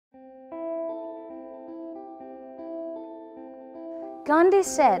Gandhi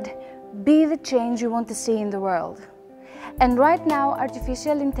said, "Be the change you want to see in the world." And right now,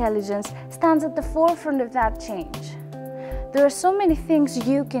 artificial intelligence stands at the forefront of that change. There are so many things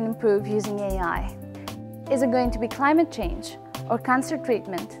you can improve using AI. Is it going to be climate change, or cancer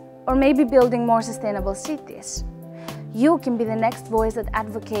treatment, or maybe building more sustainable cities? You can be the next voice that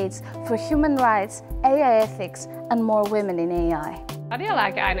advocates for human rights, AI ethics, and more women in AI.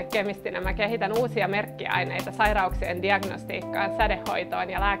 Radiolääkeainekemistinä mä kehitän uusia merkkiaineita sairauksien diagnostiikkaan, sädehoitoon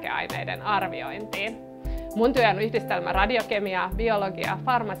ja lääkeaineiden arviointiin. Mun työ on yhdistelmä radiokemiaa, biologiaa,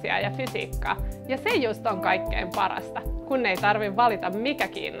 farmasiaa ja fysiikkaa. Ja se just on kaikkein parasta, kun ei tarvitse valita mikä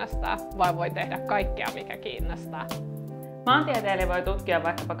kiinnostaa, vaan voi tehdä kaikkea mikä kiinnostaa. Maantieteilijä voi tutkia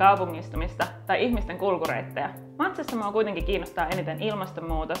vaikkapa kaupungistumista tai ihmisten kulkureittejä. Matsassa mua kuitenkin kiinnostaa eniten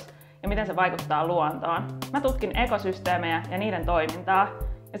ilmastonmuutos ja miten se vaikuttaa luontoon. Mä tutkin ekosysteemejä ja niiden toimintaa,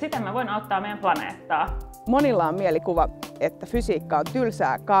 ja siten mä voin auttaa meidän planeettaa. Monilla on mielikuva, että fysiikka on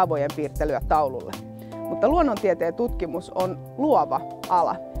tylsää kaavojen piirtelyä taululle. Mutta luonnontieteen tutkimus on luova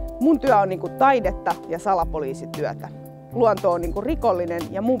ala. Mun työ on niinku taidetta ja salapoliisintyötä. Luonto on niinku rikollinen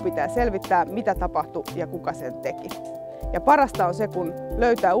ja mun pitää selvittää, mitä tapahtui ja kuka sen teki. Ja parasta on se, kun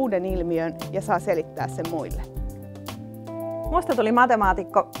löytää uuden ilmiön ja saa selittää sen muille. Musta tuli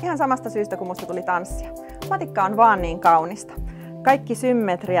matemaatikko ihan samasta syystä kuin musta tuli tanssia. Matikka on vaan niin kaunista. Kaikki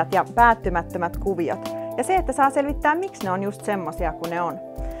symmetriat ja päättymättömät kuviot. Ja se, että saa selvittää, miksi ne on just semmosia kuin ne on.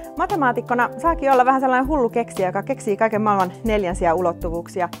 Matemaatikkona saakin olla vähän sellainen hullu keksijä, joka keksii kaiken maailman neljänsiä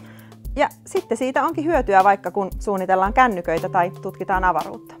ulottuvuuksia. Ja sitten siitä onkin hyötyä vaikka kun suunnitellaan kännyköitä tai tutkitaan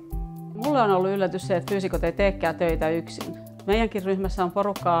avaruutta. Mulle on ollut yllätys se, että fyysikot ei teekään töitä yksin. Meidänkin ryhmässä on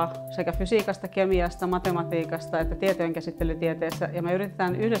porukkaa sekä fysiikasta, kemiasta, matematiikasta että tietojenkäsittelytieteessä, ja me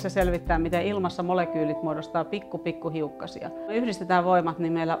yritetään yhdessä selvittää, miten ilmassa molekyylit muodostaa pikkuhiukkasia. Me yhdistetään voimat,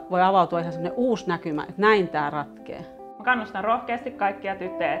 niin meillä voi avautua ihan sellainen uusi näkymä, että näin tää ratkee. Mä kannustan rohkeasti kaikkia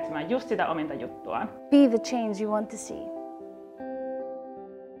tyttöjä etsimään just sitä ominta juttuaan. Be the change you want to see.